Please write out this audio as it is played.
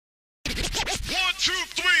2,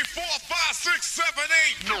 3, 4, 5, 6, 7,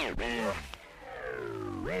 8.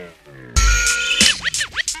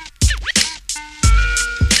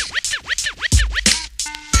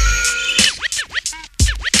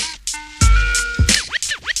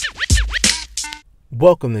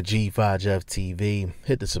 Welcome to G5Jeff TV.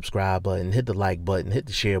 Hit the subscribe button, hit the like button, hit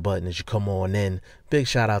the share button as you come on in. Big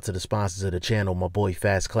shout out to the sponsors of the channel, my boy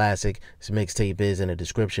Fast Classic. His mixtape is in the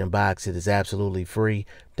description box. It is absolutely free.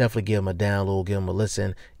 Definitely give him a download, give him a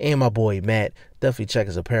listen. And my boy Matt, definitely check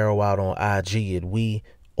his apparel out on IG at We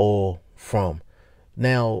All From.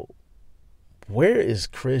 Now, where is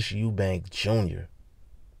Chris Eubank Jr.?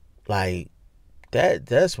 Like,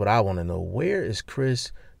 that's what I want to know. Where is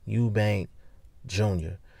Chris Eubank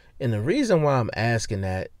Jr.? And the reason why I'm asking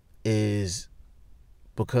that is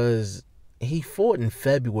because he fought in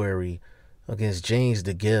February against James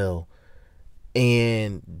DeGale,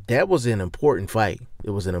 and that was an important fight. It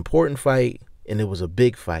was an important fight, and it was a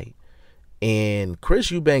big fight. And Chris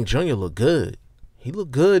Eubank Jr. looked good. He looked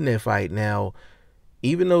good in that fight. Now,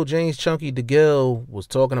 even though James Chunky DeGale was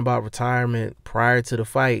talking about retirement prior to the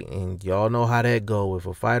fight, and y'all know how that go. If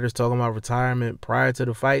a fighter's talking about retirement prior to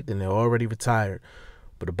the fight, then they're already retired.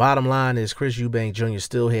 But the bottom line is Chris Eubank Jr.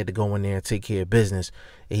 still had to go in there and take care of business.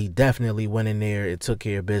 And he definitely went in there and took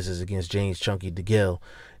care of business against James Chunky DeGale.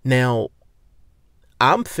 Now,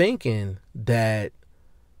 I'm thinking that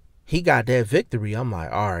he got that victory. I'm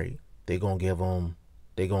like, all right, they're gonna give him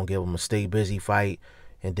a stay busy fight.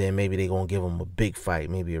 And then maybe they're going to give him a big fight,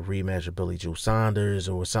 maybe a rematch of Billy Joe Saunders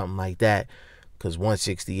or something like that. Because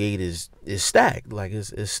 168 is stacked. Like,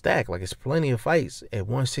 it's stacked. Like, it's plenty of fights at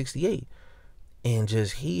 168. And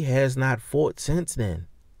just, he has not fought since then.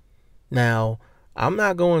 Now, I'm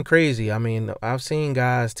not going crazy. I mean, I've seen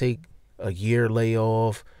guys take a year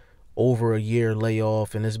layoff, over a year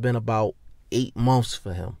layoff, and it's been about 8 months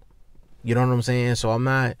for him. You know what I'm saying? So I'm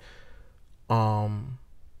not,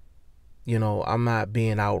 I'm not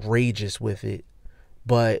being outrageous with it,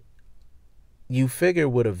 but you figure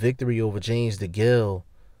with a victory over James DeGale,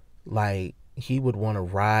 like, he would want to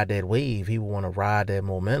ride that wave. He would want to ride that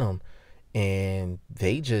momentum, and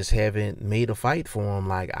they just haven't made a fight for him.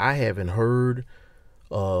 Like, I haven't heard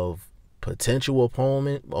of potential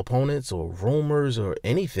opponents or rumors or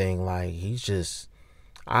anything. Like, he's just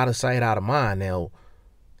out of sight, out of mind. Now,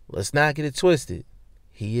 let's not get it twisted.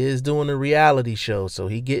 He is doing a reality show, so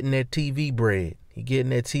he getting that TV bread. He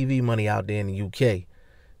getting that TV money out there in the UK.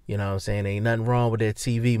 You know what I'm saying? Ain't nothing wrong with that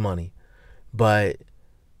TV money. But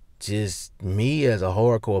just me as a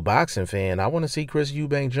hardcore boxing fan, I want to see Chris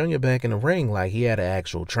Eubank Jr. back in the ring. Like, he had an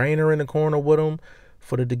actual trainer in the corner with him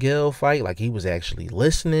for the DeGale fight. Like, he was actually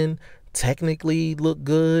listening. Technically looked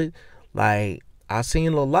good. Like, I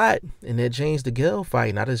seen a lot in that James DeGale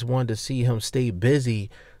fight, and I just wanted to see him stay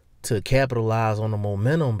busy to capitalize on the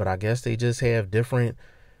momentum, but I guess they just have different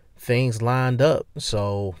things lined up.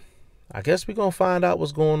 So I guess we're going to find out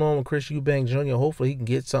what's going on with Chris Eubank Jr. Hopefully he can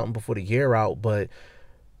get something before the year out, but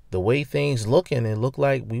the way things looking, it look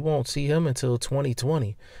like we won't see him until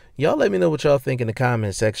 2020. Y'all let me know what y'all think in the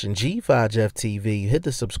comment section. G5Jeff TV, hit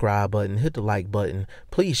the subscribe button, hit the like button.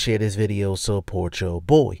 Please share this video, support your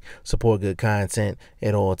boy. Support good content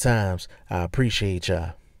at all times. I appreciate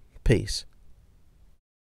y'all. Peace.